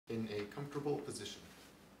in a comfortable position.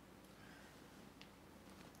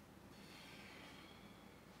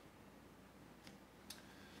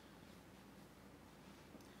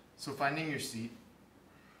 So finding your seat,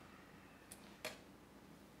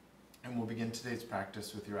 and we'll begin today's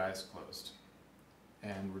practice with your eyes closed.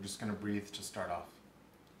 And we're just going to breathe to start off.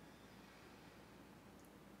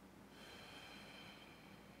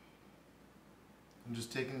 I'm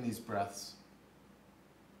just taking these breaths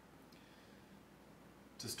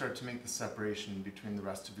to start to make the separation between the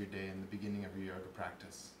rest of your day and the beginning of your yoga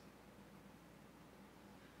practice.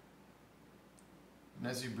 And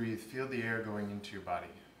as you breathe, feel the air going into your body.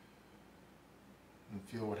 And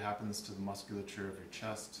feel what happens to the musculature of your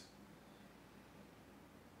chest,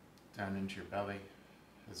 down into your belly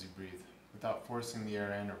as you breathe, without forcing the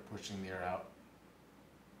air in or pushing the air out.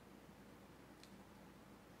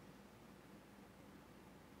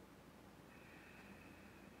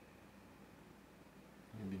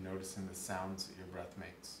 You'll be noticing the sounds that your breath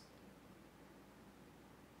makes.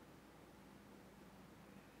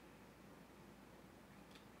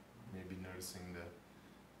 Maybe noticing the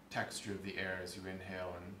texture of the air as you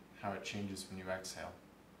inhale and how it changes when you exhale.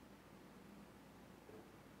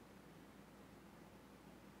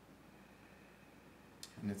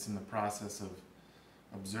 And it's in the process of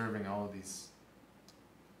observing all of these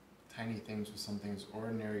tiny things with something as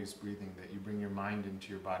ordinary as breathing that you bring your mind into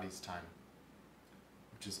your body's time,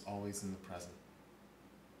 which is always in the present.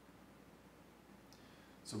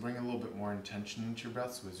 So bring a little bit more intention into your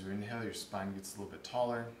breath. So as you inhale, your spine gets a little bit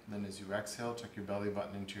taller. And then as you exhale, tuck your belly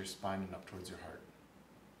button into your spine and up towards your heart.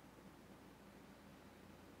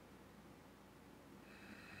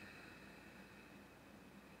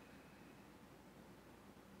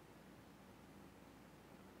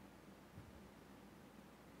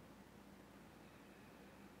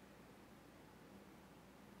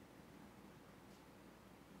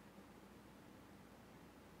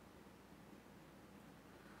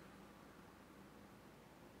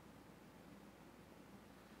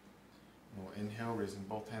 We'll inhale, raising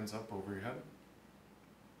both hands up over your head.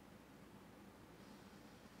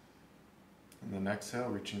 And then exhale,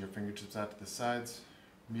 reaching your fingertips out to the sides,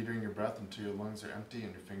 metering your breath until your lungs are empty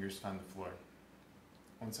and your fingers find the floor.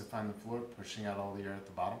 Once they find the floor, pushing out all the air at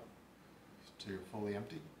the bottom till you're fully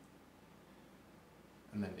empty.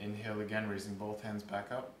 And then inhale again, raising both hands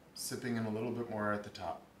back up, sipping in a little bit more air at the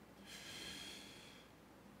top.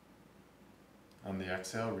 On the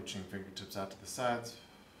exhale, reaching fingertips out to the sides,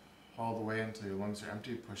 all the way until your lungs are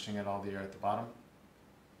empty, pushing out all the air at the bottom.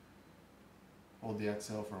 Hold the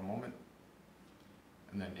exhale for a moment.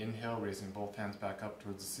 And then inhale, raising both hands back up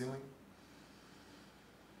towards the ceiling.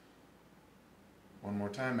 One more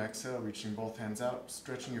time, exhale, reaching both hands out,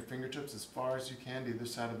 stretching your fingertips as far as you can to either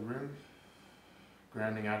side of the room,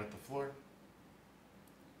 grounding out at the floor.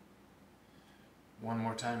 One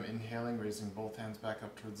more time, inhaling, raising both hands back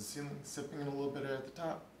up towards the ceiling, sipping in a little bit of air at the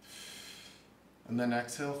top. And then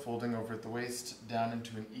exhale, folding over at the waist, down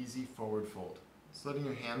into an easy forward fold. So letting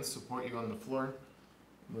your hands support you on the floor,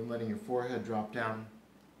 and then letting your forehead drop down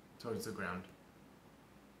towards the ground.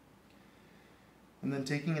 And then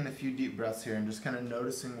taking in a few deep breaths here and just kind of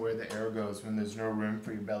noticing where the air goes when there's no room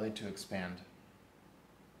for your belly to expand.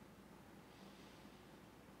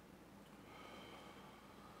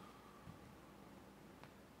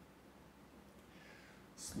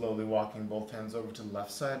 Slowly walking both hands over to the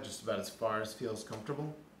left side, just about as far as feels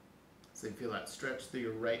comfortable. So you feel that stretch through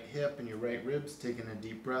your right hip and your right ribs, taking a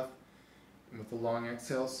deep breath. And with a long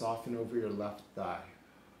exhale, soften over your left thigh.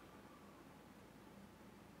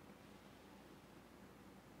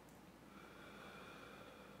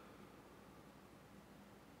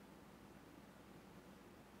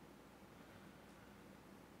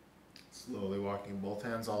 Slowly walking both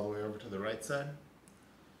hands all the way over to the right side.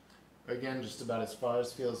 Again, just about as far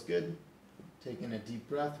as feels good. Taking a deep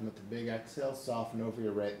breath, and with a big exhale, soften over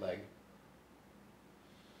your right leg.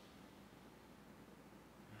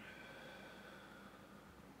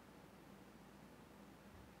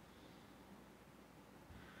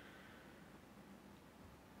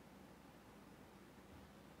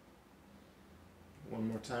 One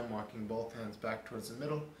more time, walking both hands back towards the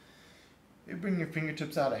middle. You bring your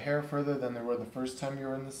fingertips out a hair further than they were the first time you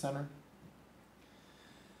were in the center.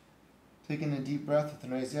 Taking a deep breath with a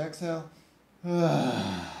noisy exhale.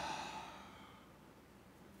 And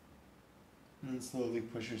slowly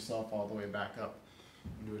push yourself all the way back up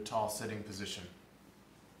into a tall sitting position.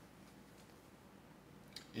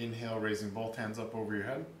 Inhale, raising both hands up over your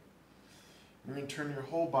head. You're going to turn your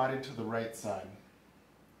whole body to the right side.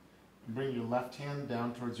 Bring your left hand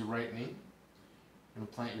down towards your right knee. You're going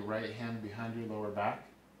to plant your right hand behind your lower back.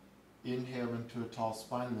 Inhale into a tall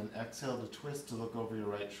spine, then exhale to twist to look over your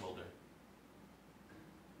right shoulder.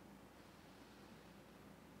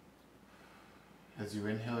 As you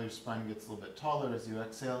inhale, your spine gets a little bit taller. As you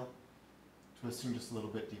exhale, twisting just a little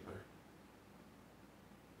bit deeper.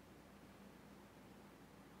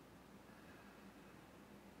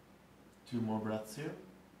 Two more breaths here.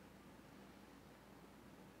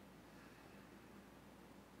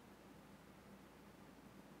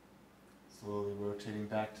 Slowly rotating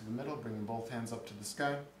back to the middle, bringing both hands up to the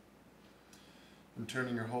sky. And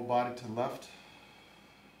turning your whole body to the left.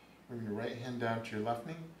 Bring your right hand down to your left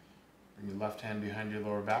knee. Bring your left hand behind your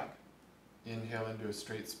lower back. Inhale into a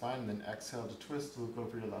straight spine, then exhale to twist to look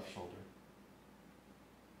over your left shoulder.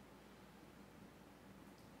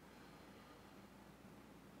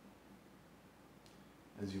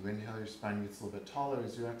 As you inhale, your spine gets a little bit taller.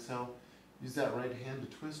 As you exhale, use that right hand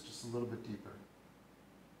to twist just a little bit deeper.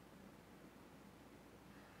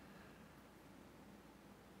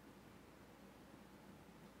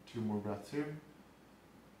 Two more breaths here.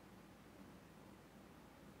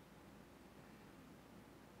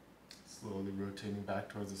 Slowly rotating back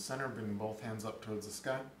towards the center, bringing both hands up towards the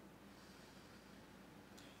sky.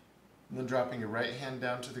 And then dropping your right hand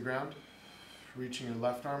down to the ground, reaching your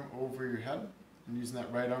left arm over your head, and using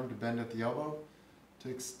that right arm to bend at the elbow to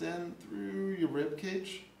extend through your rib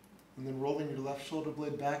cage, and then rolling your left shoulder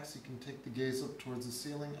blade back so you can take the gaze up towards the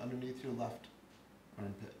ceiling underneath your left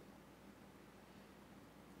armpit.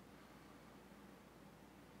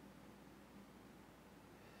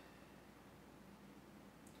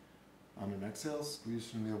 On an exhale,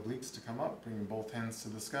 squeeze from the obliques to come up, bringing both hands to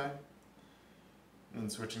the sky. And then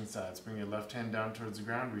switching sides, bring your left hand down towards the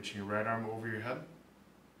ground, reaching your right arm over your head.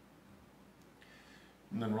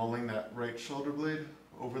 And then rolling that right shoulder blade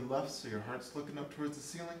over the left so your heart's looking up towards the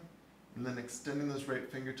ceiling. And then extending those right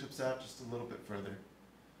fingertips out just a little bit further.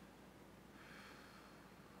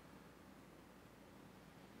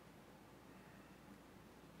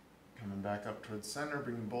 Coming back up towards center,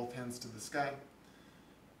 bringing both hands to the sky.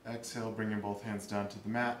 Exhale, bringing both hands down to the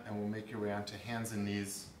mat, and we'll make your way onto hands and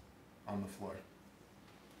knees on the floor.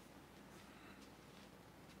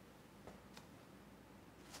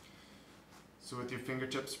 So with your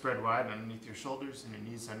fingertips spread wide underneath your shoulders and your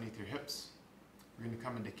knees underneath your hips, we're going to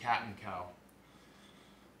come into cat and cow.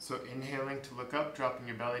 So inhaling to look up, dropping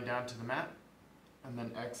your belly down to the mat, and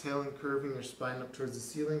then exhaling, curving your spine up towards the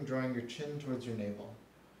ceiling, drawing your chin towards your navel.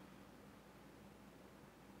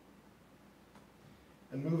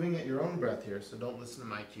 And moving at your own breath here, so don't listen to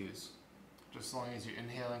my cues. Just as long as you're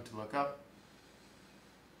inhaling to look up,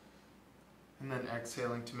 and then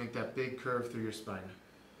exhaling to make that big curve through your spine.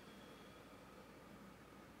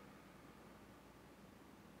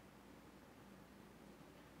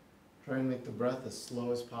 Try and make the breath as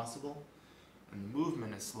slow as possible, and the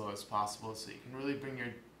movement as slow as possible, so you can really bring your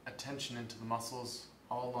attention into the muscles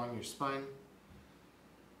all along your spine,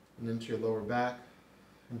 and into your lower back,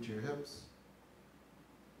 into your hips.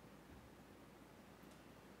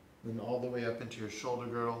 Then all the way up into your shoulder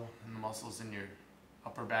girdle and the muscles in your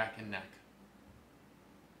upper back and neck.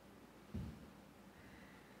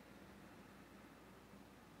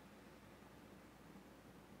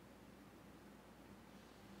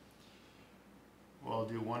 We'll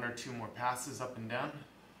do one or two more passes up and down.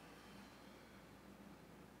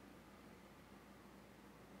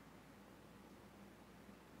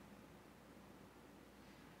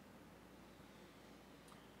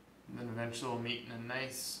 And then eventually we'll meet in a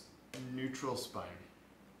nice neutral spine.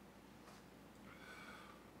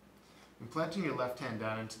 When planting your left hand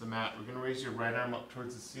down into the mat, we're going to raise your right arm up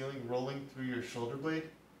towards the ceiling, rolling through your shoulder blade.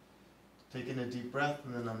 Taking a deep breath,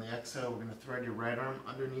 and then on the exhale, we're going to thread your right arm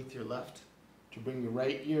underneath your left to bring your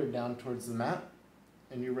right ear down towards the mat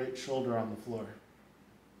and your right shoulder on the floor.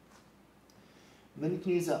 And then you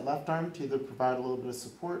can use that left arm to either provide a little bit of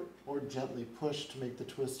support or gently push to make the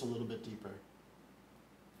twist a little bit deeper.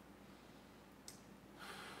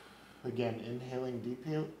 Again, inhaling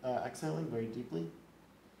deeply, exhaling very deeply.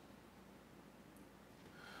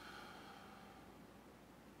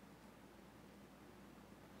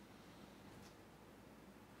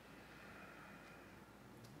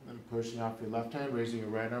 Then pushing off your left hand, raising your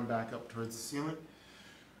right arm back up towards the ceiling,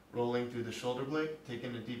 rolling through the shoulder blade,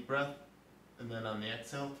 taking a deep breath, and then on the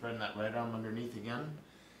exhale, threading that right arm underneath again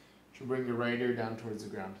to bring your right ear down towards the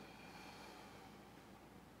ground.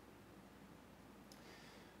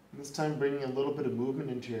 And this time bringing a little bit of movement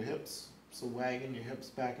into your hips, so wagging your hips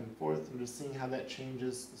back and forth and just seeing how that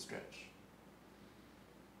changes the stretch.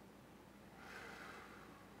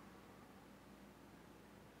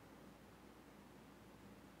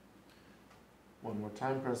 One more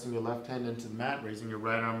time, pressing your left hand into the mat, raising your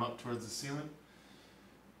right arm up towards the ceiling,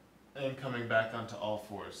 and coming back onto all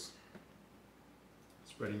fours.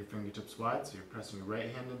 Spreading your fingertips wide, so you're pressing your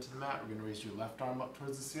right hand into the mat. We're going to raise your left arm up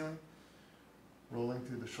towards the ceiling, rolling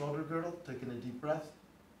through the shoulder girdle, taking a deep breath.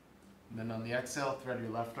 And then on the exhale, thread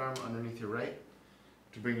your left arm underneath your right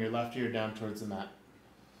to bring your left ear down towards the mat.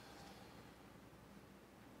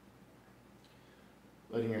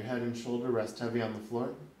 Letting your head and shoulder rest heavy on the floor,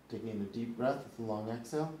 taking in a deep breath with a long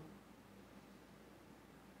exhale.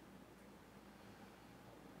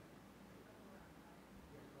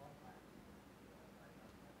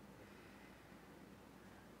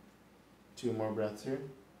 Two more breaths here.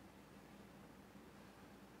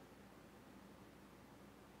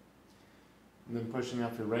 And then pushing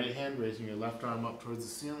off your right hand, raising your left arm up towards the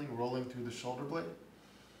ceiling, rolling through the shoulder blade.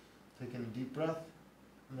 Taking a deep breath.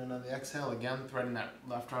 And then on the exhale, again, threading that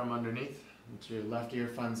left arm underneath until your left ear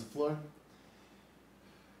finds the floor.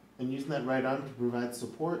 And using that right arm to provide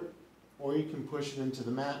support, or you can push it into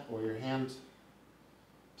the mat or your hand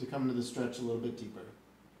to come to the stretch a little bit deeper.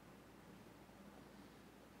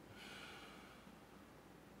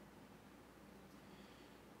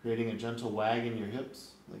 Creating a gentle wag in your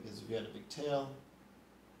hips, like as if you had a big tail.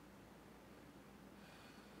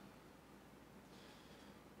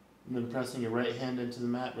 And then pressing your right hand into the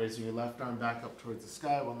mat, raising your left arm back up towards the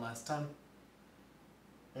sky one last time.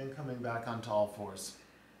 And coming back onto all fours.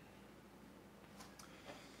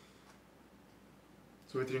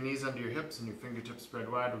 So with your knees under your hips and your fingertips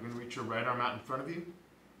spread wide, we're going to reach your right arm out in front of you,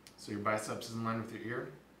 so your biceps is in line with your ear.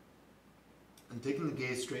 And taking the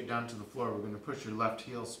gaze straight down to the floor, we're going to push your left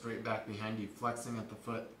heel straight back behind you, flexing at the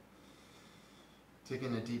foot.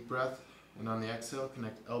 Taking a deep breath, and on the exhale,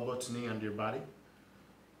 connect elbow to knee under your body.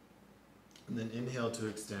 And then inhale to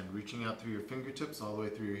extend, reaching out through your fingertips all the way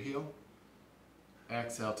through your heel.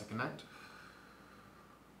 Exhale to connect.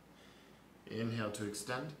 Inhale to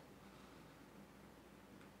extend.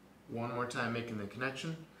 One more time making the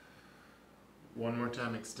connection. One more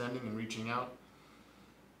time extending and reaching out.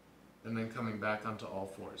 And then coming back onto all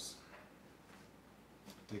fours.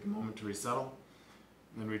 Take a moment to resettle.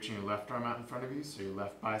 And then reaching your left arm out in front of you, so your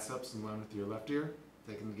left biceps in line with your left ear.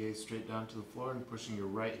 Taking the gaze straight down to the floor and pushing your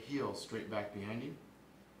right heel straight back behind you.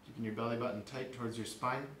 Keeping your belly button tight towards your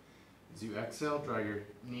spine. As you exhale, draw your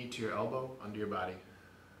knee to your elbow under your body.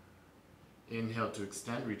 Inhale to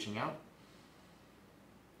extend, reaching out.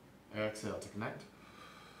 Exhale to connect.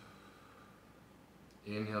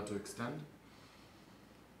 Inhale to extend.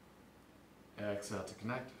 Exhale to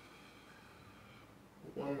connect.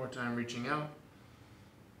 One more time, reaching out.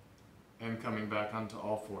 And coming back onto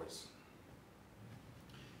all fours.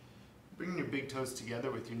 Bringing your big toes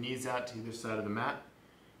together with your knees out to either side of the mat.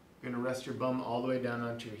 You're going to rest your bum all the way down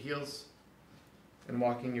onto your heels and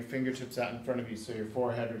walking your fingertips out in front of you so your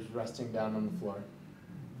forehead is resting down on the floor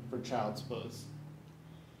for child's pose.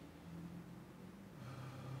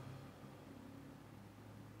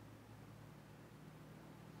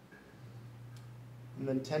 And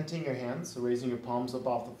then tenting your hands, so raising your palms up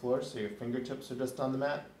off the floor so your fingertips are just on the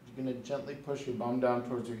mat. You're going to gently push your bum down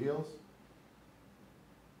towards your heels.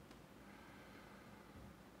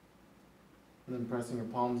 And then pressing your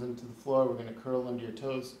palms into the floor, we're going to curl under your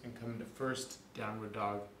toes and come into first downward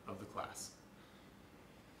dog of the class.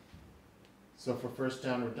 So for first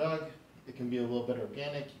downward dog, it can be a little bit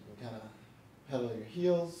organic. You can kind of pedal your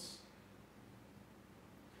heels,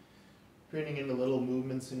 creating into little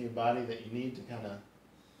movements in your body that you need to kind of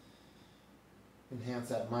enhance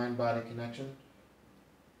that mind-body connection.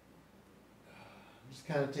 Just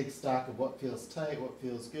kind of take stock of what feels tight, what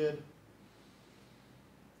feels good.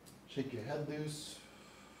 Shake your head loose.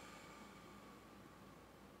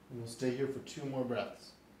 And we'll stay here for 2 more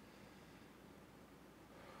breaths.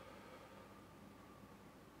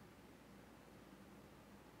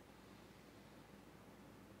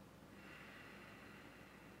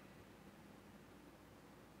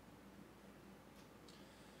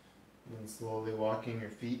 And then slowly walking your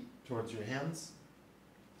feet towards your hands.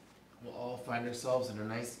 We'll all find ourselves in a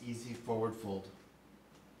nice, easy forward fold.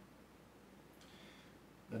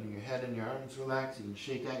 Letting your head and your arms relax. You can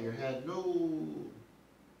shake out your head. No!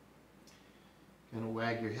 Kind of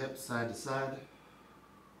wag your hips side to side.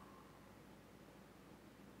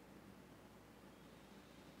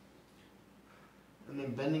 And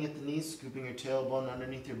then bending at the knees, scooping your tailbone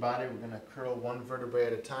underneath your body. We're going to curl one vertebrae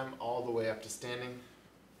at a time all the way up to standing.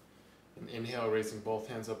 And inhale, raising both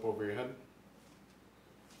hands up over your head.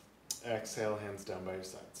 Exhale, hands down by your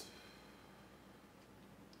sides.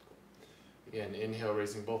 Again, inhale,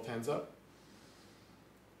 raising both hands up.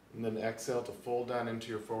 And then exhale to fold down into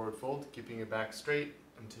your forward fold, keeping your back straight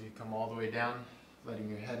until you come all the way down, letting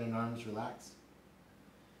your head and arms relax.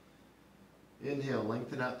 Inhale,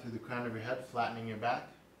 lengthen out through the crown of your head, flattening your back.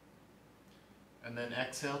 And then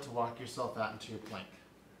exhale to walk yourself out into your plank.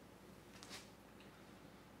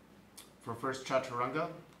 For first chaturanga,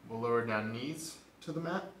 we'll lower down knees to the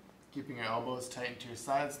mat, keeping your elbows tight into your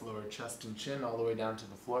sides, lower chest and chin all the way down to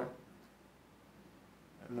the floor.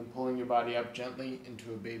 And then pulling your body up gently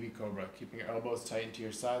into a baby cobra, keeping your elbows tight into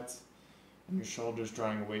your sides and your shoulders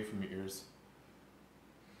drawing away from your ears.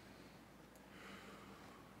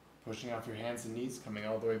 Pushing off your hands and knees, coming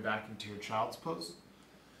all the way back into your child's pose.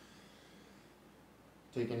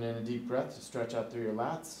 Taking in a deep breath to stretch out through your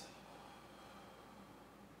lats.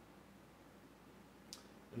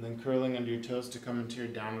 And then curling under your toes to come into your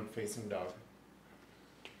downward facing dog.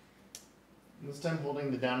 And this time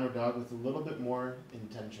holding the downward dog with a little bit more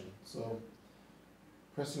intention. So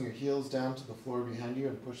pressing your heels down to the floor behind you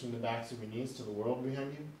and pushing the backs of your knees to the world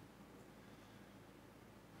behind you.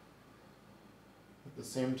 At the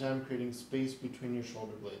same time creating space between your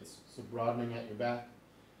shoulder blades. So broadening at your back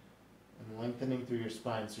and lengthening through your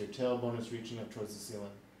spine so your tailbone is reaching up towards the ceiling.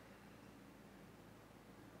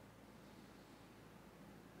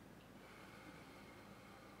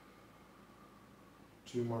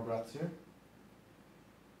 Two more breaths here.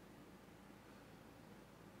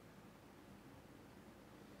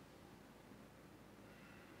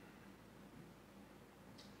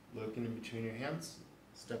 Looking in between your hands,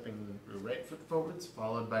 stepping your right foot forwards,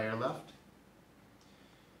 followed by your left.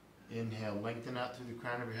 Inhale, lengthen out through the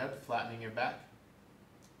crown of your head, flattening your back.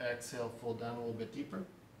 Exhale, fold down a little bit deeper.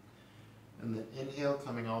 And then inhale,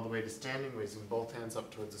 coming all the way to standing, raising both hands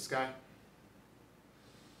up towards the sky.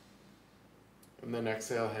 And then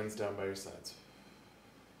exhale, hands down by your sides.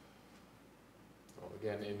 So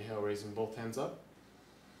again, inhale, raising both hands up.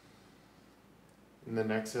 And then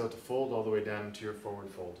exhale to fold all the way down into your forward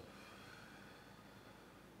fold.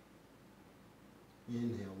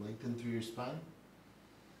 Inhale, lengthen through your spine,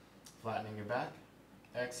 flattening your back.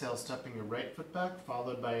 Exhale, stepping your right foot back,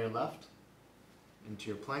 followed by your left, into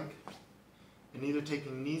your plank. And either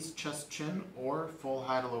taking knees, chest, chin, or full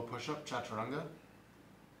high to low push-up, chaturanga.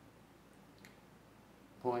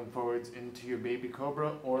 Pulling forwards into your baby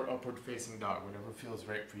cobra or upward facing dog, whatever feels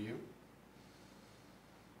right for you.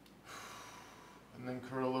 And then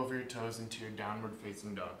curl over your toes into your downward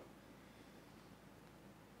facing dog.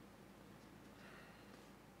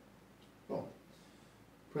 Cool.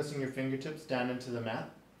 Pressing your fingertips down into the mat.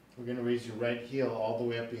 We're going to raise your right heel all the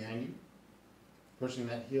way up behind you. Pushing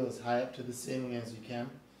that heel as high up to the ceiling as you can.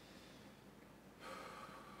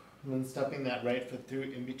 And then stepping that right foot through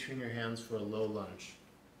in between your hands for a low lunge.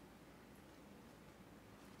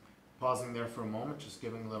 Pausing there for a moment, just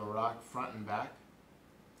giving a little rock front and back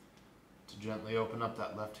to gently open up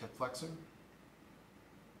that left hip flexor.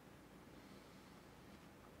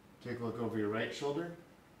 Take a look over your right shoulder,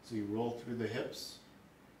 so you roll through the hips.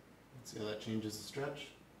 Let's see how that changes the stretch.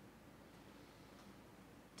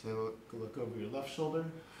 Take a look over your left shoulder.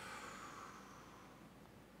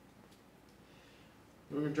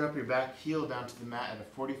 We're going to drop your back heel down to the mat at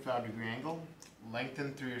a 45-degree angle.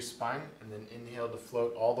 Lengthen through your spine, and then inhale to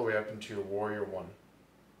float all the way up into your warrior one.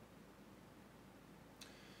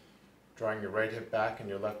 Drawing your right hip back and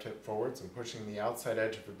your left hip forwards and pushing the outside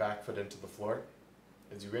edge of your back foot into the floor.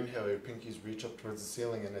 As you inhale, your pinkies reach up towards the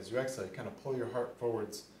ceiling, and as you exhale, you kind of pull your heart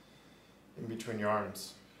forwards in between your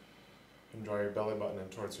arms and draw your belly button in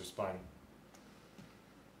towards your spine.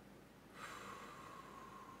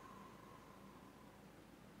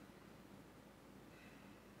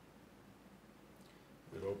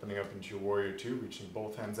 Opening up into your warrior two, reaching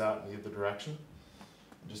both hands out in either direction.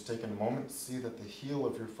 And just taking a moment to see that the heel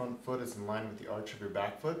of your front foot is in line with the arch of your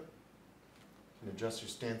back foot. You can adjust your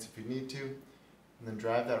stance if you need to, and then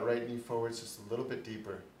drive that right knee forwards just a little bit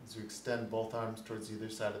deeper as you extend both arms towards either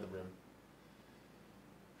side of the room.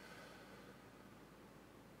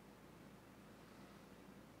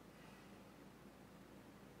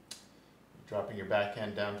 Dropping your back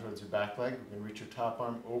hand down towards your back leg, you can reach your top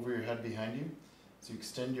arm over your head behind you. So you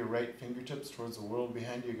extend your right fingertips towards the world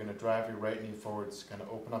behind you. You're going to drive your right knee forwards to kind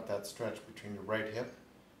of open up that stretch between your right hip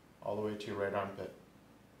all the way to your right armpit.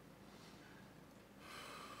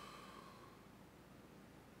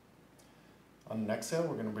 On an exhale,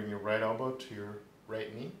 we're going to bring your right elbow to your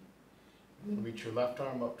right knee. And then reach your left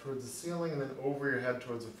arm up towards the ceiling and then over your head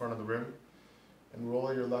towards the front of the room. And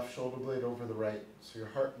roll your left shoulder blade over the right so your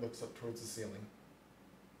heart looks up towards the ceiling.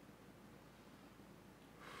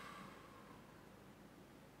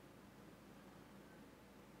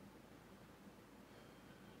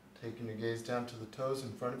 Taking your gaze down to the toes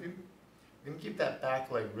in front of you, You're going to keep that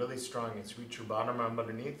back leg really strong as you reach your bottom arm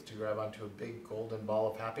underneath to grab onto a big golden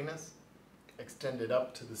ball of happiness. Extend it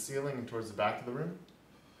up to the ceiling and towards the back of the room.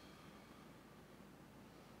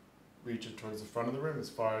 Reach it towards the front of the room as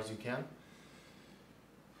far as you can.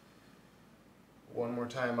 One more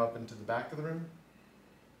time up into the back of the room.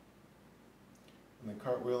 And then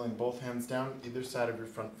cartwheeling both hands down either side of your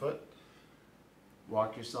front foot.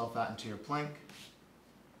 Walk yourself out into your plank.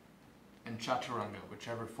 And chaturanga,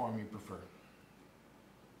 whichever form you prefer.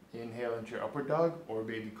 Inhale into your upward dog or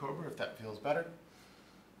baby cobra if that feels better.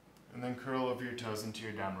 And then curl over your toes into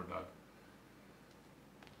your downward dog.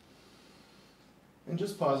 And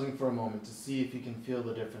just pausing for a moment to see if you can feel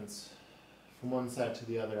the difference from one side to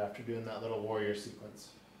the other after doing that little warrior sequence.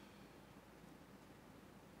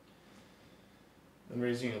 Then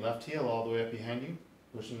raising your left heel all the way up behind you,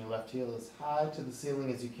 pushing your left heel as high to the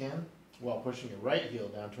ceiling as you can, while pushing your right heel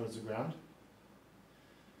down towards the ground.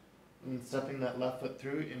 And stepping that left foot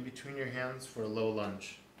through in between your hands for a low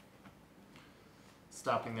lunge.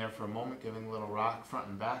 Stopping there for a moment, giving a little rock front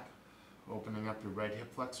and back, opening up your right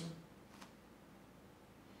hip flexor.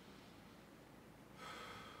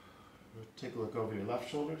 Take a look over your left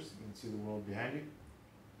shoulder so you can see the world behind you.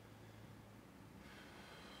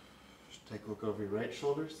 Take a look over your right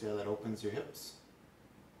shoulder, see how that opens your hips.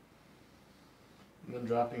 And then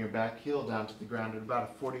dropping your back heel down to the ground at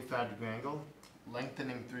about a 45-degree angle,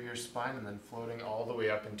 lengthening through your spine and then floating all the way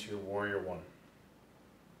up into your warrior one.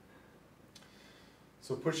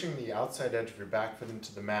 So pushing the outside edge of your back foot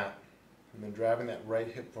into the mat and then driving that right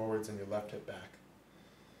hip forwards and your left hip back.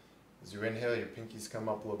 As you inhale, your pinkies come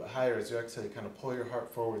up a little bit higher. As you exhale, you kind of pull your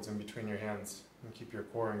heart forwards in between your hands and keep your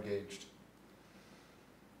core engaged.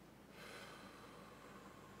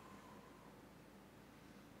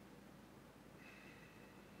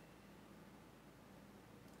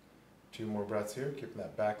 Two more breaths here, keeping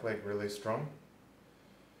that back leg really strong.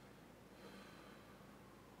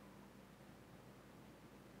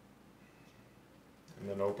 And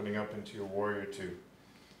then opening up into your warrior two.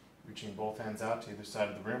 Reaching both hands out to either side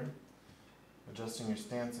of the room. Adjusting your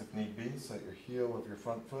stance if need be, so that your heel of your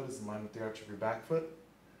front foot is in line with the arch of your back foot.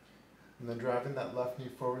 And then driving that left knee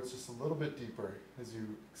forwards just a little bit deeper as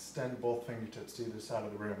you extend both fingertips to either side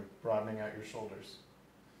of the room, broadening out your shoulders.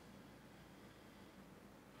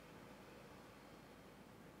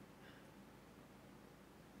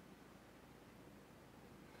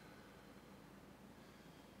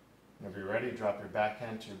 Whenever you're ready, drop your back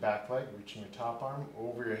hand to your back leg, reaching your top arm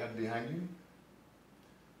over your head behind you.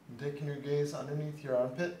 And taking your gaze underneath your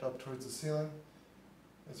armpit up towards the ceiling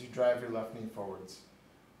as you drive your left knee forwards.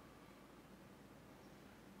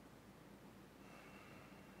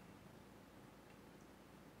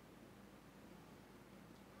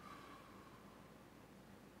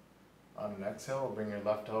 On an exhale, bring your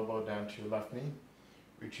left elbow down to your left knee,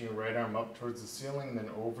 reaching your right arm up towards the ceiling and then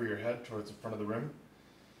over your head towards the front of the room.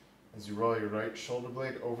 As you roll your right shoulder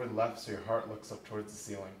blade over the left so your heart looks up towards the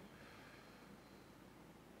ceiling.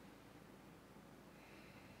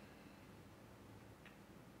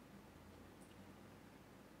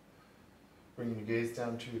 Bring your gaze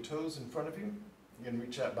down to your toes in front of you. You're going to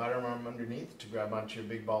reach that bottom arm underneath to grab onto your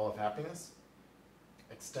big ball of happiness.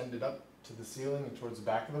 Extend it up to the ceiling and towards the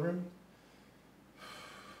back of the room.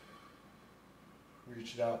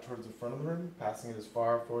 Reach it out towards the front of the room, passing it as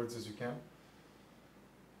far forwards as you can.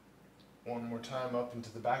 One more time up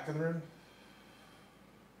into the back of the room.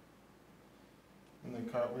 And then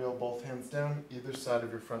cartwheel both hands down, either side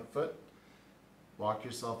of your front foot. Walk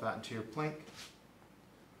yourself out into your plank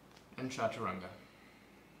and chaturanga.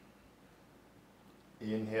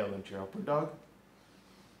 Inhale into your upward dog.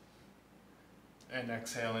 And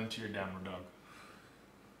exhale into your downward dog.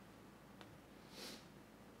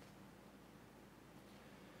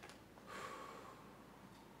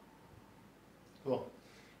 Cool.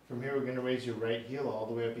 From here, we're going to raise your right heel all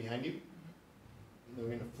the way up behind you. Then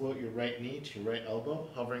we're going to float your right knee to your right elbow,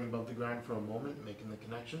 hovering above the ground for a moment, making the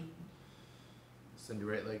connection. Send your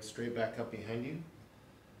right leg straight back up behind you.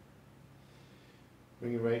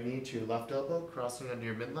 Bring your right knee to your left elbow, crossing under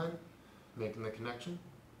your midline, making the connection.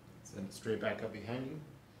 Send it straight back up behind you.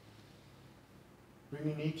 Bring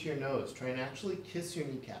your knee to your nose. Try and actually kiss your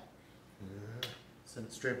kneecap. Send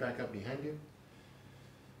it straight back up behind you.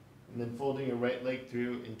 And then folding your right leg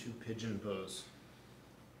through into pigeon pose.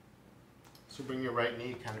 So bring your right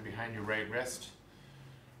knee kind of behind your right wrist,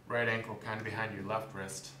 right ankle kind of behind your left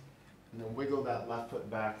wrist, and then wiggle that left foot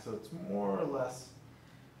back so it's more or less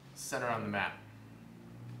center on the mat.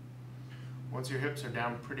 Once your hips are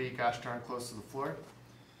down pretty gosh darn close to the floor,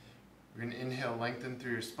 you're going to inhale, lengthen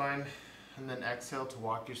through your spine, and then exhale to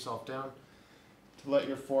walk yourself down to let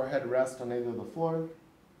your forehead rest on either the floor,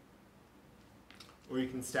 or you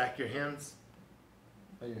can stack your hands,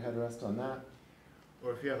 let your head rest on that.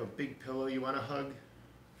 Or if you have a big pillow you want to hug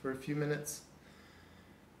for a few minutes,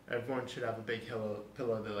 everyone should have a big pillow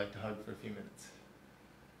they like to hug for a few minutes.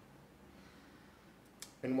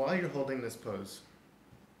 And while you're holding this pose,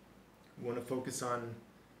 you want to focus on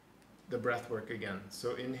the breath work again.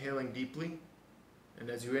 So inhaling deeply, and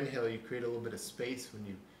as you inhale, you create a little bit of space when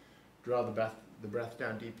you draw the breath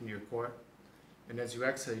down deep into your core. And as you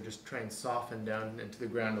exhale, you just try and soften down into the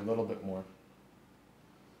ground a little bit more.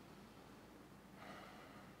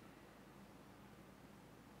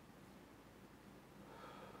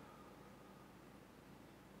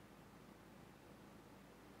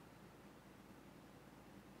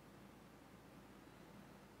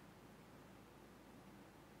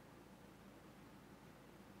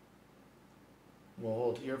 We'll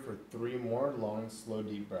hold here for 3 more long, slow,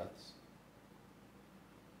 deep breaths.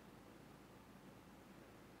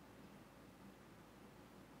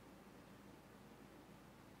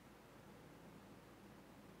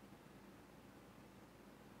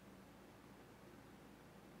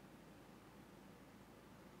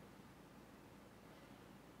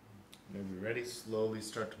 When you're ready, slowly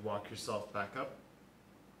start to walk yourself back up.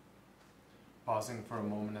 Pausing for a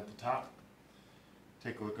moment at the top.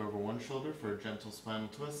 Take a look over one shoulder for a gentle spinal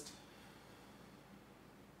twist.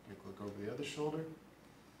 Take a look over the other shoulder. And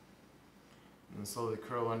then slowly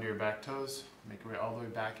curl under your back toes. Make your way all the way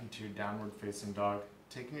back into your downward facing dog.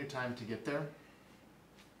 Taking your time to get there.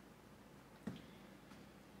 And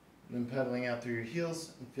then pedaling out through your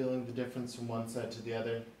heels and feeling the difference from one side to the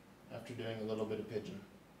other after doing a little bit of pigeon.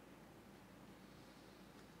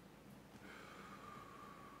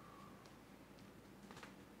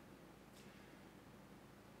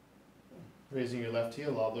 Raising your left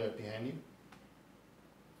heel all the way up behind you.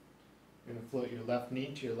 You're going to float your left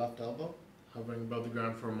knee to your left elbow, hovering above the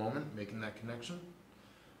ground for a moment, making that connection.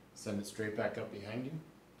 Send it straight back up behind you.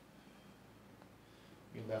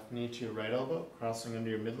 Your left knee to your right elbow, crossing under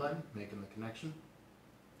your midline, making the connection.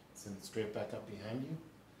 Send it straight back up behind you.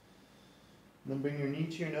 And then bring your knee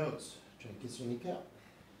to your nose. Try and kiss your kneecap.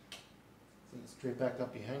 Send it straight back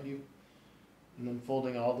up behind you. And then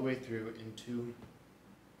folding all the way through into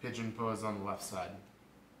pigeon pose on the left side.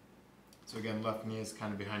 So again, left knee is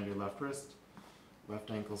kind of behind your left wrist. Left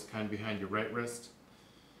ankle is kind of behind your right wrist.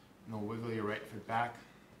 And then wiggle your right foot back.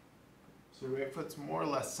 So your right foot's more or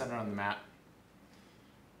less center on the mat.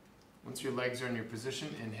 Once your legs are in your position,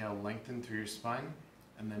 inhale, lengthen through your spine,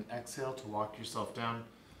 and then exhale to walk yourself down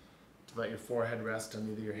to let your forehead rest on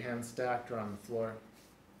either your hands stacked or on the floor.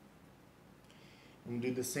 And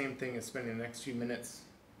do the same thing as spending the next few minutes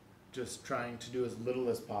just trying to do as little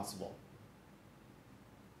as possible.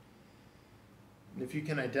 And if you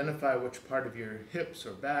can identify which part of your hips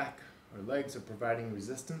or back or legs are providing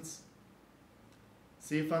resistance,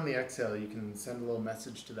 see if on the exhale you can send a little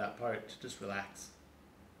message to that part to just relax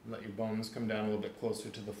and let your bones come down a little bit closer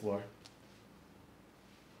to the floor.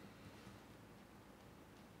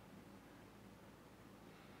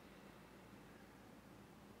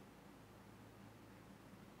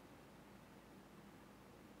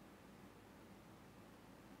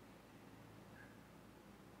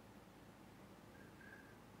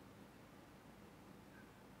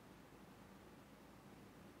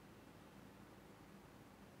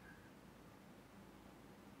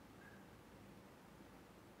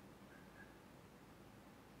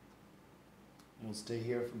 We'll stay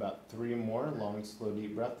here for about 3 more long, slow,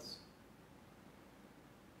 deep breaths.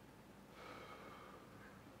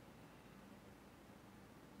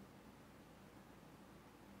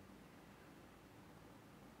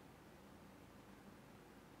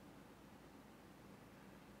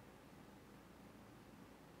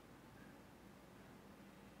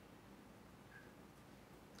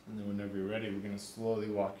 And then whenever you're ready, we're going to slowly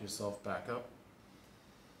walk yourself back up.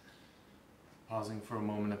 Pausing for a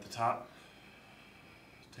moment at the top.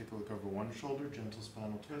 Take a look over one shoulder, gentle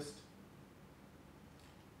spinal twist.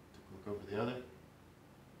 Take a look over the other.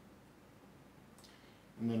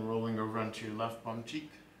 And then rolling over onto your left bum cheek,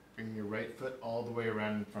 bringing your right foot all the way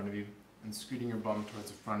around in front of you and scooting your bum towards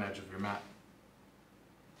the front edge of your mat.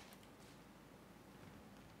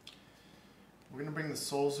 We're going to bring the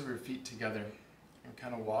soles of your feet together and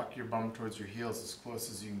kind of walk your bum towards your heels as close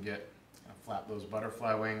as you can get. Flap those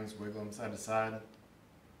butterfly wings, wiggle them side to side.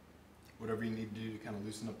 Whatever you need to do to kind of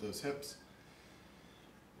loosen up those hips.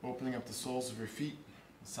 Opening up the soles of your feet,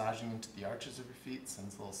 massaging into the arches of your feet,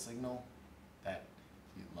 sends a little signal that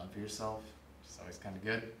you love yourself, which is always kind of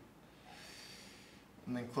good.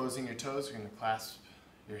 And then closing your toes, you're going to clasp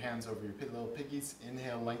your hands over your little piggies.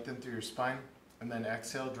 Inhale, lengthen through your spine. And then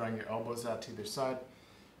exhale, drawing your elbows out to either side,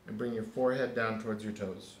 and bring your forehead down towards your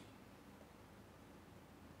toes.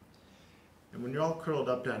 And when you're all curled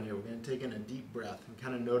up down here, we're going to take in a deep breath and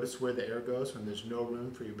kind of notice where the air goes when there's no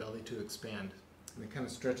room for your belly to expand. And it kind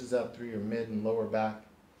of stretches out through your mid and lower back.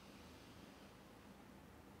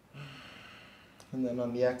 And then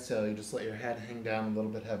on the exhale, you just let your head hang down a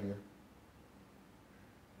little bit heavier.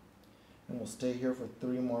 And we'll stay here for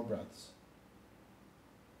 3 more breaths.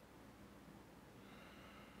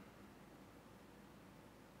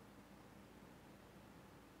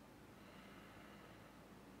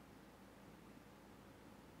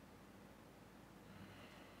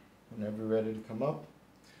 Whenever you're ready to come up,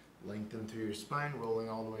 lengthen through your spine, rolling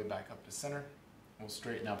all the way back up to center. We'll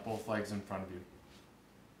straighten out both legs in front of you.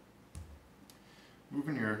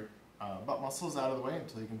 Moving your butt muscles out of the way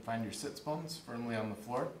until you can find your sits bones firmly on the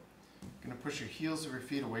floor. You're going to push your heels of your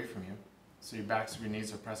feet away from you, so your backs of your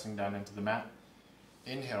knees are pressing down into the mat.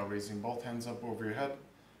 Inhale, raising both hands up over your head,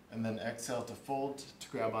 and then exhale to fold to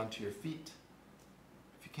grab onto your feet.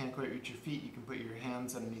 If you can't quite reach your feet, you can put your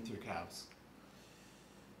hands underneath your calves.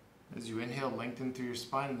 As you inhale, lengthen through your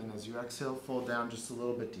spine, and then as you exhale, fold down just a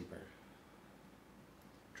little bit deeper.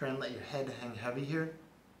 Try and let your head hang heavy here.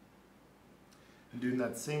 And doing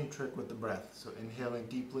that same trick with the breath. So inhaling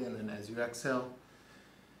deeply, and then as you exhale,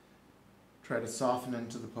 try to soften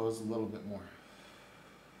into the pose a little bit more.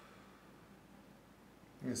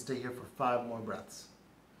 You're going to stay here for 5 more breaths.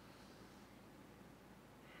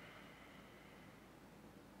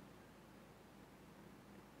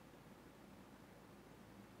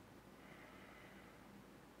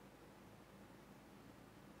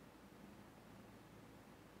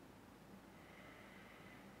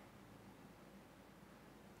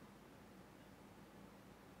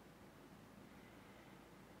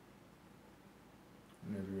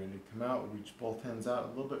 Whenever you're ready to come out, reach both hands out a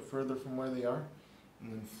little bit further from where they are,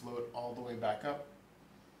 and then float all the way back up.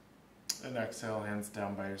 And exhale, hands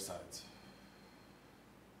down by your sides.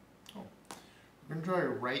 We're going to draw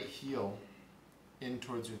your right heel in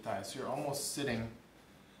towards your thigh. So you're almost sitting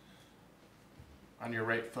on your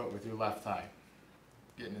right foot with your left thigh.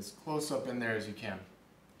 Getting as close up in there as you can.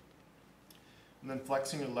 And then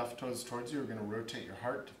flexing your left toes towards you, we're going to rotate your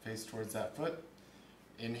heart to face towards that foot.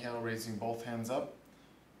 Inhale, raising both hands up.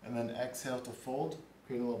 And then exhale to fold,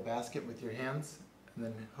 create a little basket with your hands, and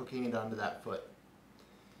then hooking it onto that foot.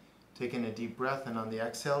 Taking a deep breath, and on the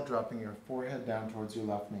exhale, dropping your forehead down towards your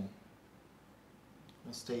left knee.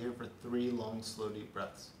 We'll stay here for 3 long, slow, deep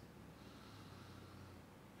breaths.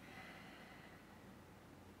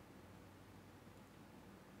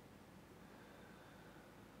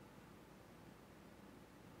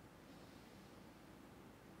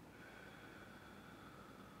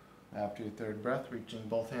 After your 3rd breath, reaching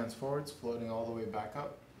both hands forwards, floating all the way back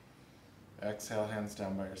up. Exhale, hands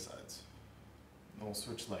down by your sides. And we'll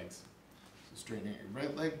switch legs. So straighten out your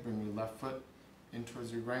right leg, bring your left foot in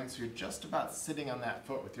towards your groin, so you're just about sitting on that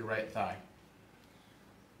foot with your right thigh.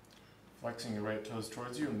 Flexing your right toes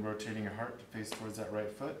towards you and rotating your heart to face towards that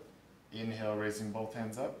right foot. Inhale, raising both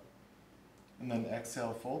hands up. And then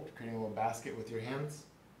exhale, fold, creating a little basket with your hands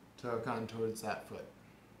to hook on towards that foot.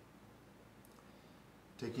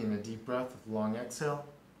 Taking a deep breath with a long exhale,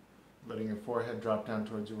 letting your forehead drop down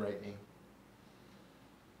towards your right knee.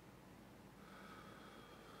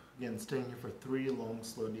 Again, staying here for 3 long,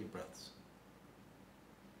 slow, deep breaths.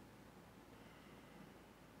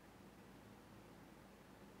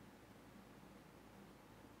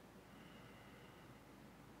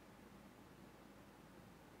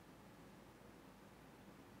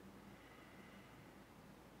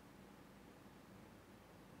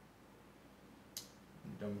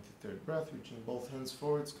 Done with your 3rd breath, reaching both hands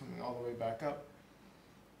forwards, coming all the way back up.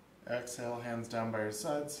 Exhale, hands down by your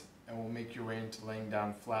sides, and we'll make your way into laying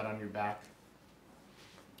down flat on your back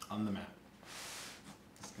on the mat.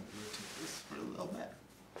 Just going to rotate this for a little bit.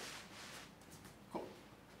 Cool.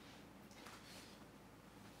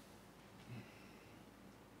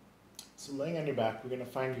 So laying on your back, we're going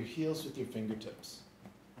to find your heels with your fingertips.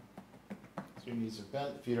 So your knees are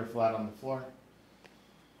bent, feet are flat on the floor.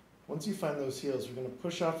 Once you find those heels, we're going to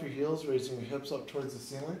push off your heels, raising your hips up towards the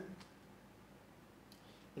ceiling.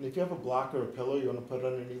 And if you have a block or a pillow you want to put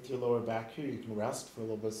underneath your lower back here, you can rest for a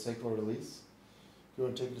little bit of sacral release. If you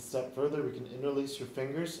want to take it a step further, we can interlace your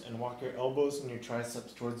fingers and walk your elbows and your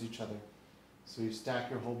triceps towards each other. So you stack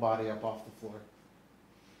your whole body up off the floor.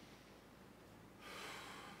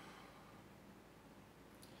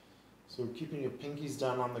 So we're keeping your pinkies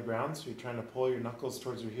down on the ground, so you're trying to pull your knuckles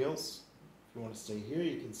towards your heels. If you want to stay here,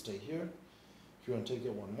 you can stay here. If you want to take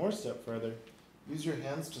it one more step further, use your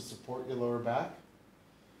hands to support your lower back.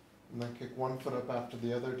 And then kick one foot up after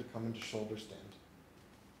the other to come into shoulder stand.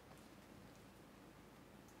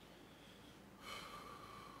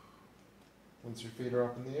 Once your feet are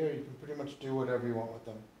up in the air, you can pretty much do whatever you want with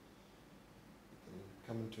them. You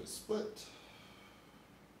can come into a split,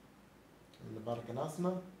 into Baddha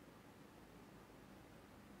Konasana.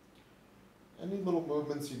 Any little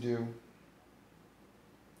movements you do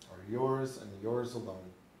are yours and yours alone.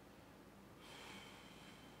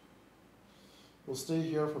 We'll stay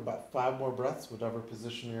here for about 5 more breaths, whatever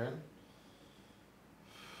position you're in.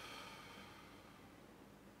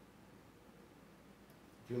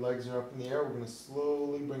 If your legs are up in the air, we're going to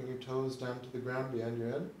slowly bring your toes down to the ground behind your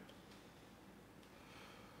head.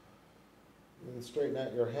 You're going to straighten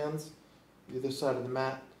out your hands either side of the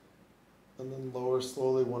mat, and then lower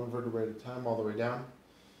slowly one vertebrae at a time all the way down.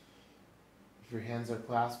 If your hands are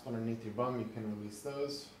clasped underneath your bum, you can release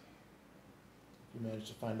those. If you manage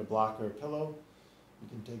to find a block or a pillow, you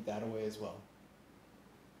can take that away as well.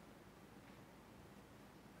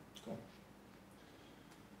 Cool.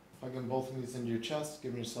 Plugging both knees into your chest,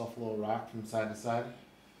 giving yourself a little rock from side to side.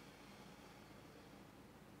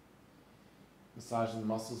 Massaging the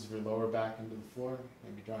muscles of your lower back into the floor,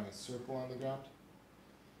 maybe drawing a circle on the ground.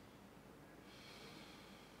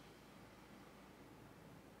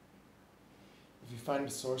 If you find a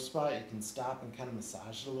sore spot, you can stop and kind of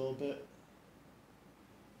massage it a little bit.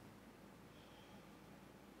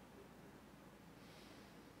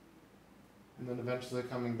 And then eventually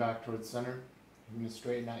coming back towards center, you're going to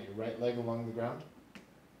straighten out your right leg along the ground.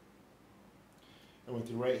 And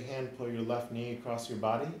with your right hand, pull your left knee across your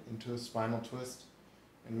body into a spinal twist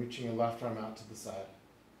and reaching your left arm out to the side.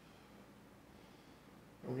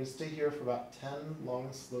 And we're going to stay here for about 10 long,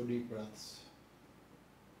 slow, deep breaths.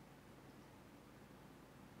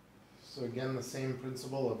 So again, the same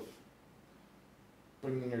principle of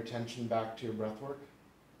bringing your attention back to your breath work.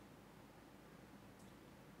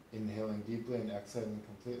 Inhaling deeply and exhaling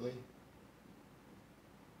completely.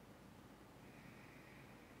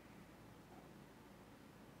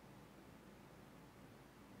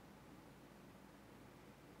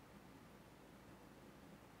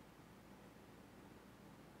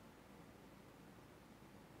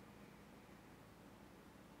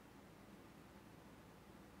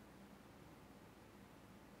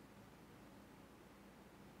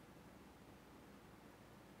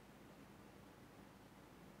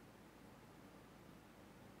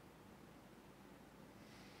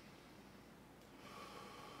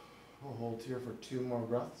 We'll hold here for 2 more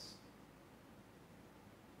breaths.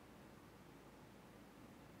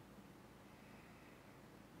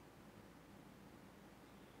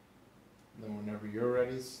 And then whenever you're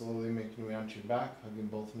ready, slowly making your way onto your back, hugging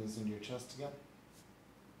both knees into your chest again.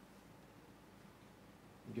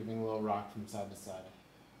 And giving a little rock from side to side.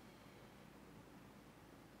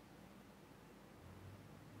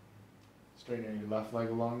 Straightening your left leg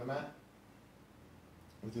along the mat.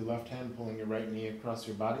 With your left hand pulling your right knee across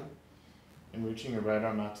your body and reaching your right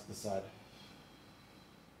arm out to the side.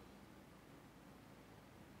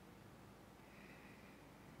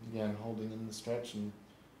 Again, holding in the stretch and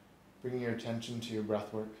bringing your attention to your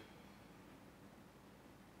breath work.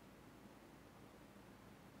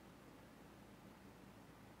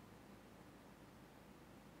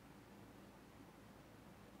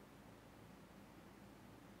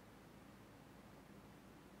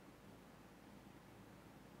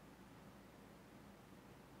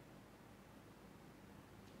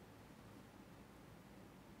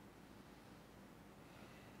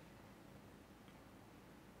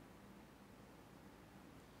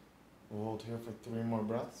 We'll hold here for 3 more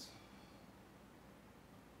breaths.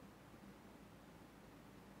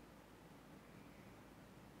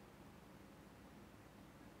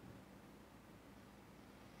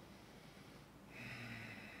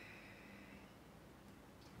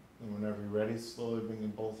 And whenever you're ready, slowly bringing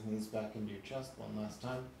both knees back into your chest one last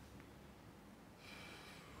time.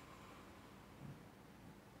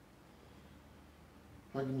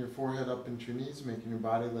 Hugging your forehead up into your knees, making your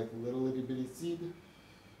body like a little itty bitty seed.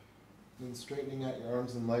 Then straightening out your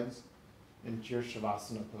arms and legs into your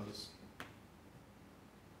Shavasana pose.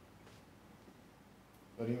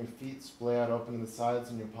 Letting your feet splay out open to the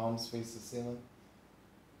sides and your palms face the ceiling.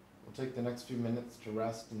 We'll take the next few minutes to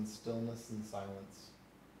rest in stillness and silence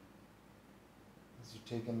as you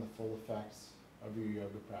take in the full effects of your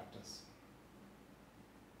yoga practice.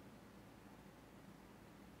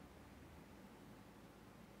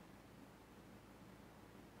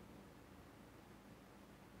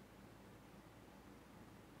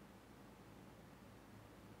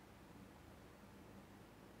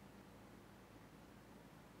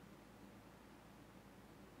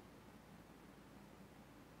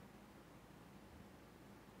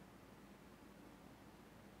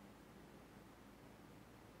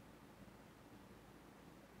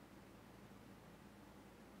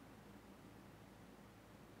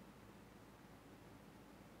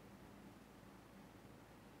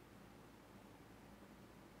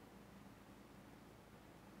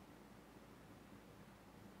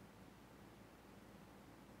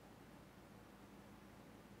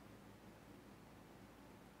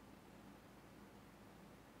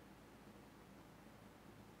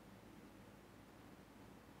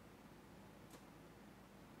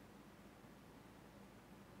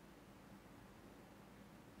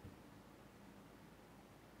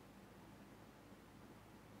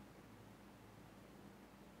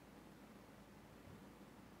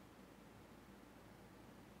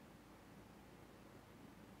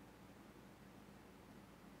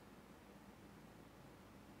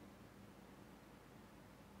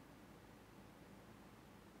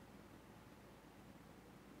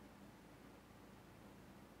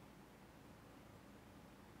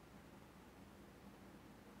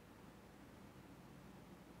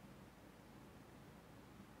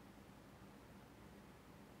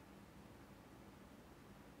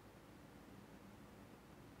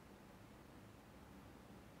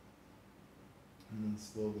 And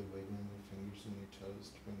slowly wiggling your fingers and your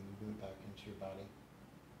toes to bring movement back into your body.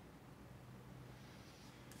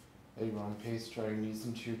 At your own pace, draw your knees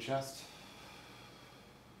into your chest.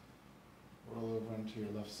 Roll over onto your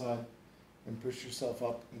left side and push yourself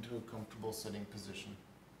up into a comfortable sitting position.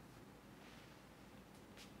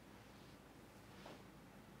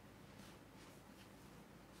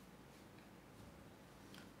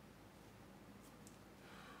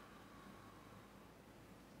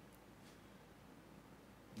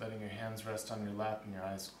 Letting your hands rest on your lap and your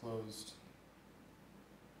eyes closed.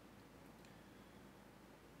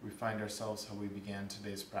 We find ourselves how we began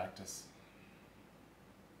today's practice.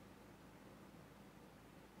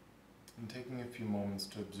 And taking a few moments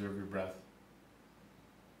to observe your breath.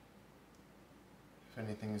 If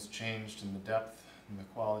anything has changed in the depth and the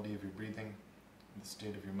quality of your breathing, and the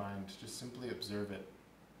state of your mind, just simply observe it.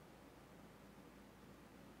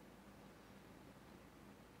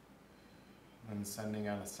 And sending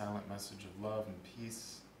out a silent message of love and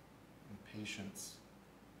peace and patience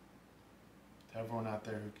to everyone out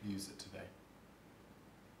there who could use it today.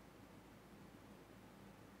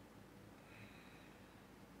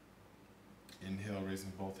 Inhale,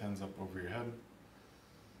 raising both hands up over your head.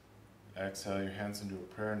 Exhale your hands into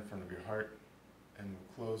a prayer in front of your heart, and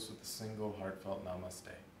we'll close with a single heartfelt namaste.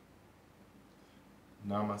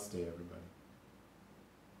 Namaste, everybody.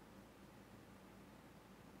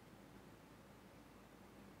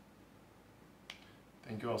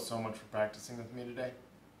 Thank you all so much for practicing with me today.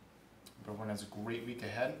 Hope everyone has a great week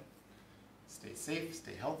ahead. Stay safe,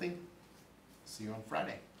 stay healthy. See you on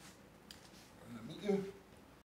Friday. I'm going to meet you